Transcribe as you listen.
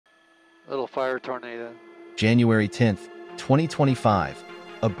Little fire tornado. January 10th, 2025.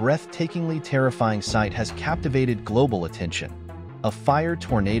 A breathtakingly terrifying sight has captivated global attention. A fire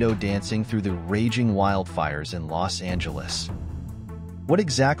tornado dancing through the raging wildfires in Los Angeles. What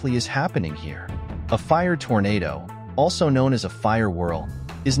exactly is happening here? A fire tornado, also known as a fire whirl,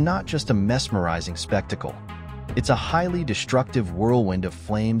 is not just a mesmerizing spectacle. It's a highly destructive whirlwind of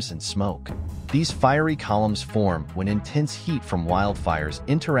flames and smoke. These fiery columns form when intense heat from wildfires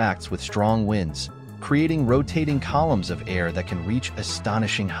interacts with strong winds, creating rotating columns of air that can reach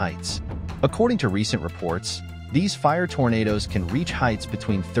astonishing heights. According to recent reports, these fire tornadoes can reach heights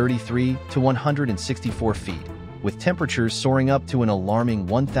between 33 to 164 feet, with temperatures soaring up to an alarming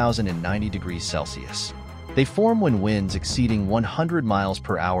 1,090 degrees Celsius. They form when winds exceeding 100 miles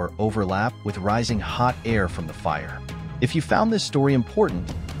per hour overlap with rising hot air from the fire. If you found this story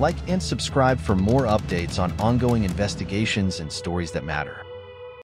important, like and subscribe for more updates on ongoing investigations and stories that matter.